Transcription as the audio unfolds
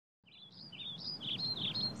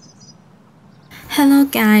Hello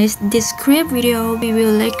guys, this script video we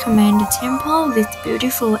will recommend the temple with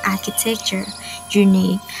beautiful architecture,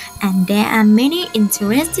 unique, and there are many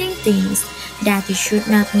interesting things that you should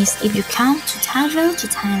not miss if you come to travel to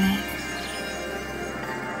Thailand.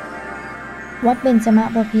 วัดเบญจม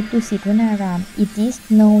บพิตรดุสิตวนาราม It is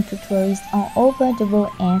known to tourists all over the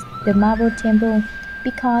world as the Marble Temple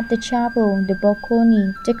because the chapel, the balcony,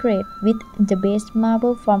 decorated with the best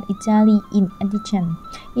marble from Italy in addition.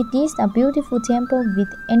 It is a beautiful temple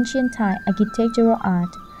with ancient Thai architectural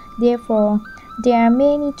art. Therefore, there are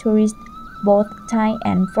many tourists, both Thai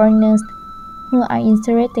and foreigners, who are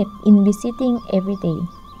interested in visiting every day.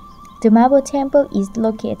 The Marble Temple is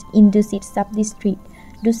located in Dusit Sub-district,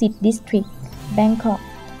 Dusit District, Bangkok.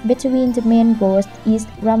 Between the main roads is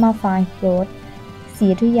Ramafai Road,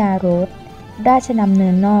 Siriyya Road, ราชดำเนิ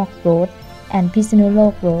นนอก Road and พิษณุโล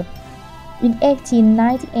ก Road. In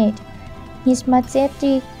 1898, His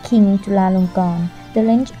Majesty King Chulalongkorn, the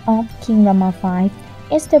liege of King Rama V,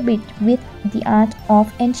 established with the art of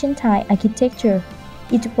ancient Thai architecture.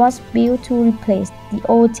 It was built to replace the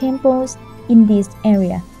old temples in this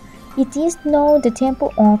area. It is now the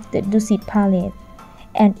temple of the Dusit Palace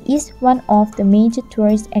and is one of the major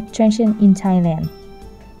tourist attractions in Thailand.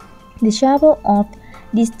 The chapel of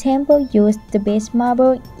this temple used the best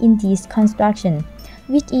marble in this construction,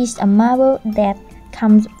 which is a marble that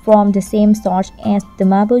comes from the same source as the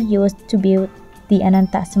marble used to build the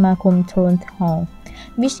Anantasamakhom throne hall,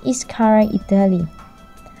 which is Kara, Italy.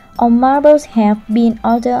 All marbles have been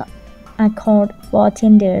ordered accord for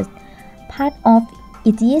tenders. Part of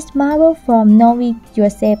it is marble from Novi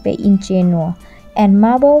Giuseppe in Genoa and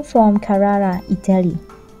marble from Carrara, Italy,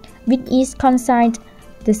 which is considered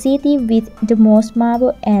the city with the most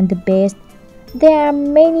marble and the best. There are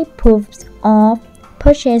many proofs of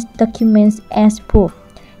purchase documents as proof.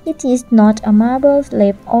 It is not a marble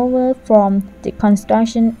left over from the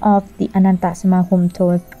construction of the Anantasamakhom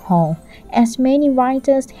throne hall, as many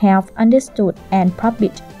writers have understood and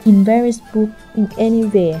published in various books in any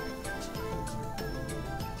way.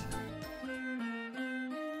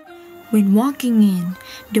 When walking in,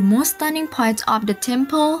 the most stunning point of the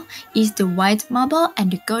temple is the white marble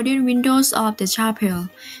and the golden windows of the chapel,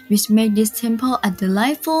 which make this temple a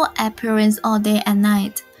delightful appearance all day and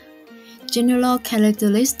night. General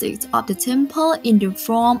characteristics of the temple in the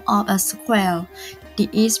form of a square. The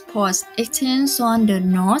east porch extends on the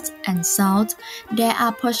north and south. There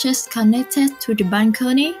are porches connected to the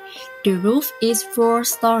balcony. The roof is 4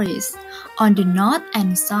 stories. On the north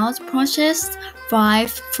and south porches, 5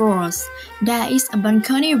 floors. There is a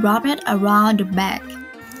balcony wrapped around the back.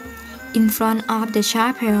 In front of the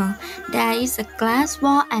chapel, there is a glass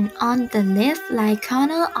wall, and on the left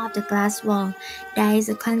corner of the glass wall, there is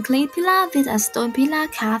a concrete pillar with a stone pillar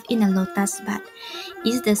carved in a lotus bud.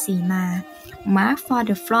 Is the Sima, marked for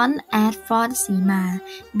the front and for the Sima.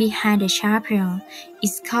 Behind the chapel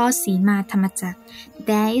is called Sima Thamachak.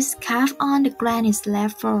 There is carved on the granite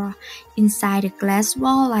slab floor. Inside the glass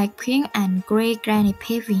wall like pink and grey granite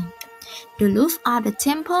paving. The roof of the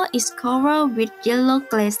temple is covered with yellow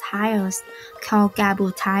glazed tiles, called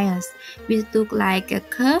gabu tiles, which look like a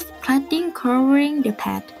curved cladding covering the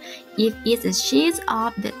path. It is a sheet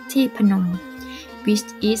of the Tepanom, which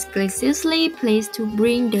is graciously placed to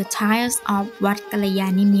bring the tiles of Wat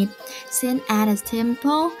Kalyanimitr, sent at the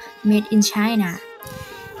temple, made in China.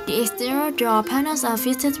 The exterior door panels are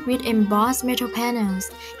fitted with embossed metal panels.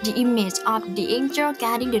 The image of the angel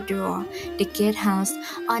guarding the door. The gatehouse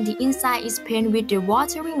on the inside is painted with the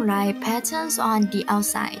watering light patterns on the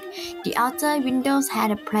outside. The outer windows had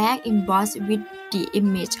a plaque embossed with the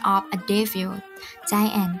image of a devil,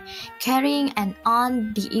 giant, carrying, and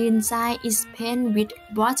on the inside is painted with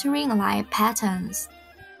watering light patterns.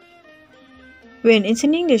 When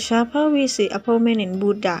entering the chapel, we see a prominent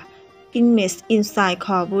Buddha image inside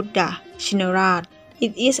called Buddha Chinarad.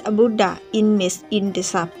 It is a Buddha image in the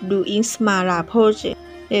sub doing Smara pose.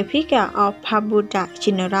 The figure of Buddha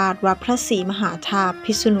Chinarad was พระศรีมหาธาตุ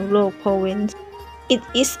พิษณุโลก province. It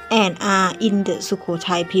is an art in the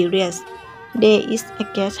Sukhothai period. There is a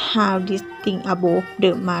guesthouse distinct above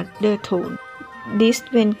the mother throne. This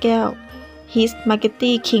Venkel, His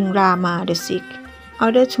Majesty King Rama VI,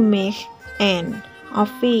 ordered to make an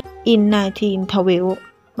offering in 1912.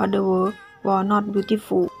 But the work was not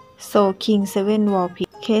beautiful, so King Seven Warpi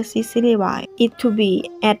case certified it to be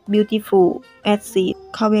as beautiful as it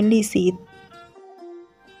currently sees.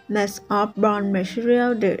 Mass of bronze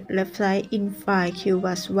material, the left side in 5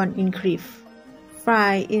 cubits, 1 increase.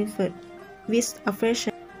 5 inferred with a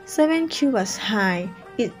fraction 7 cubits high.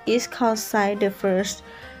 It is called side the first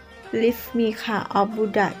replica of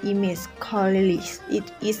Buddha image called relics. It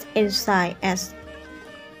is inside as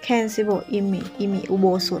แคนซิโบอิมิอุโบ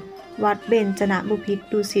สถวัดเบญจนบพิตร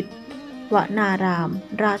ดุสิตวนาราม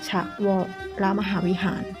ราชวรมหาวิห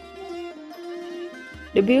าร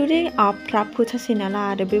The building of พระพุทธชินรา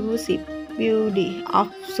ช The beauty of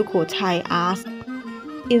Sukhothai art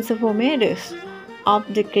instruments of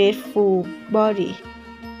the grateful body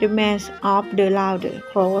the mass of the louder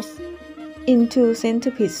cross into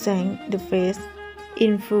centerpiece sang the face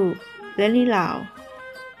in full Lenilau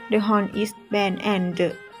the horn is band and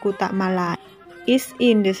the Gutamala is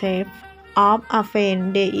in the shape of a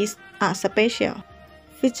fan there is a special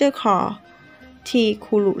feature called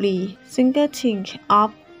T-Kululi single think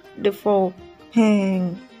of the four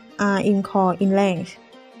hang are in core in length.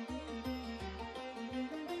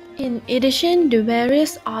 In addition, the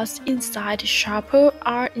various arts inside the chapel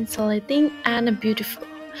are insulating and beautiful.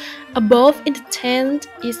 Above in the tent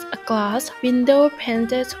is a glass window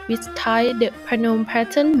painted with Thai-Phanom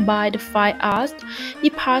pattern by the Fine Arts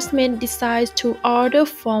Department designed to order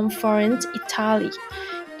from foreign Italy.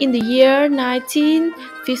 In the year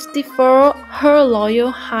 1954, Her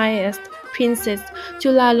Royal Highness Princess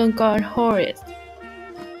Chulalongkorn Horace.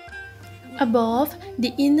 Above,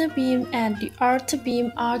 the inner beam and the outer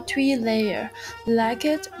beam are three-layer,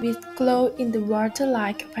 lacquered with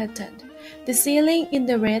glow-in-the-water-like pattern. The ceiling in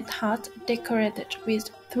the red hut decorated with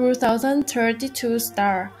 2,032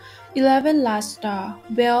 stars, 11 large stars,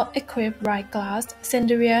 well-equipped right glass,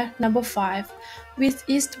 chandelier number 5, with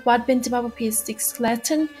its Wat Benchamabophit 6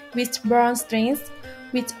 lantern with bronze strings,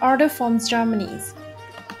 with order from Germany.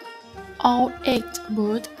 All 8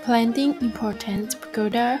 wood planting important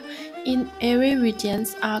pagoda in every region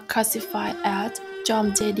are classified as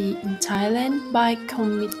Jom Jedi in Thailand by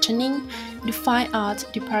commissioning the Fine Art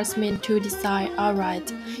Department to design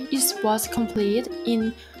outright. It was completed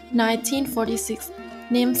in 1946,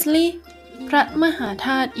 namely พระมหาธ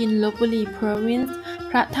าตุ in Lopburi Province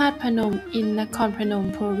พระธาตุพนม in นครพนม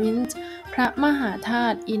Province พระมหาธา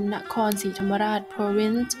ตุ in นครศรีธรรมราช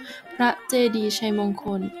Province พระเจดีย์ชัยมงค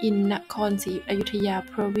ล in นครศรีอยุธยา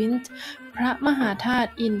Province พระมหาธาตุ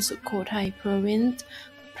in สุโขทัย Province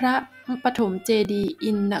พระปฐมเจดีย์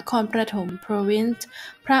in นครปฐม Province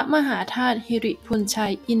พระมหาธาตุหิริพุนชั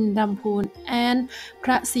ย in ลำพูน and พ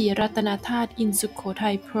ระศรีรัตนธาตุ in สุโขทั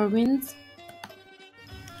ย Province.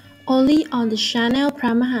 Only on the channel พร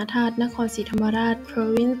ะมหาธาตุนครศรีธรรมราช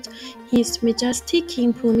Province, His Majesty King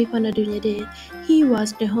Bhumibol Adulyadej, he was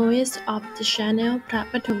the host of the channel พระ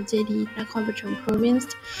ปฐมเจดีย์นครปฐม Province.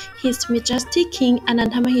 His Majesty King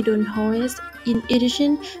Anantamahidol host. In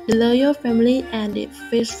addition, the royal family and the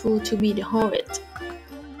faithful to be the host.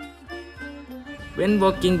 When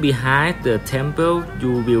walking behind the temple,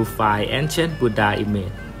 you will find ancient Buddha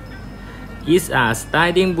image. Is a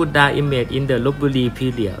standing Buddha image in the Lopburi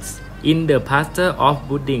period. In the pastor of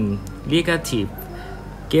Buddhist legative,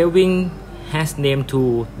 giving has name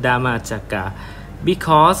to Dhammacakka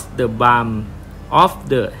because the palm of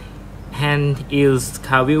the hand is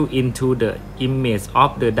carved into the image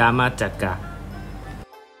of the Dhammacakka.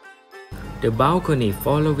 The balcony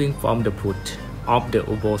following from the foot of the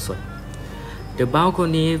ubosot. The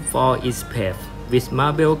balcony floor is paved with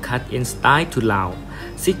marble cut in style to round.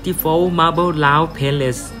 64 marble round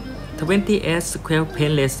painless, 28 square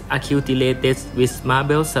painless articulated with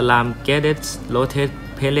marble salam gathered rotated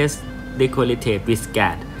painless decorated with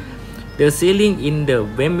gad. The ceiling in the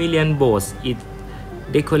vermilion boards is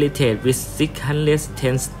decorated with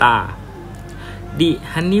 610 stars. The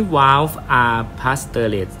honey valves are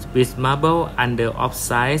plastered with marble and the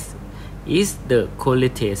outside is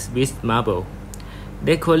decorated with marble,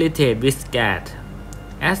 decorated with gad.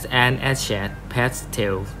 As an ancient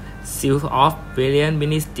pastel seal of brilliant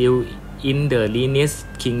ministry in the lineage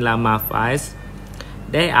King Rama V,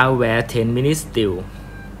 there are were 10 ministries.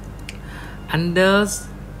 Under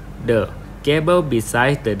the gable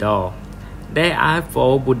beside the door, there are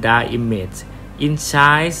 4 Buddha images in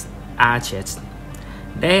child arches.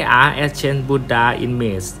 There are ancient Buddha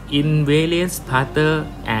images in various patterns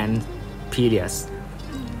and periods.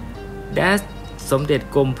 That สมเด็จ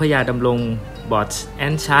กรมพระยาดำรงbought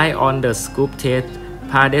and shine on the sculpted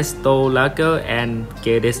pedestal lacquer and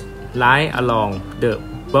gates lie along the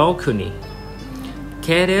balcony.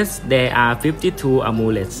 Gates there are 52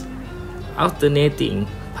 amulets, alternating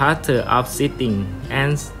pattern of sitting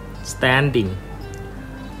and standing,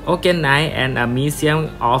 organized and a museum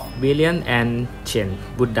of brilliant ancient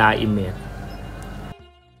Buddha images.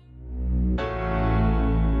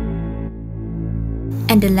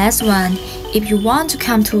 And the last one, if you want to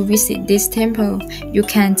come to visit this temple, you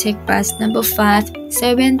can take bus number 5,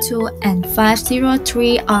 72 and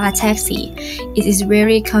 503 or a taxi. It is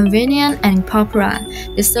very convenient and popular.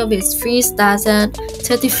 The service fee starts at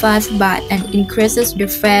 35 baht and increases the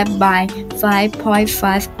fare by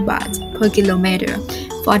 5.5 baht per kilometer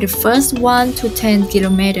for the first 1 to 10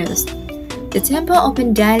 kilometers. The temple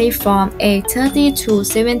open daily from 8:30 to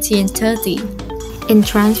 17:30.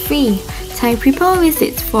 Entrance fee. Thai people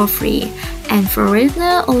visit for free, and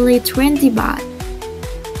foreigner only 20 baht.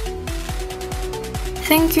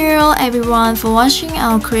 Thank you everyone for watching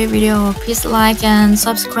our quick video. Please like and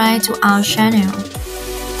subscribe to our channel.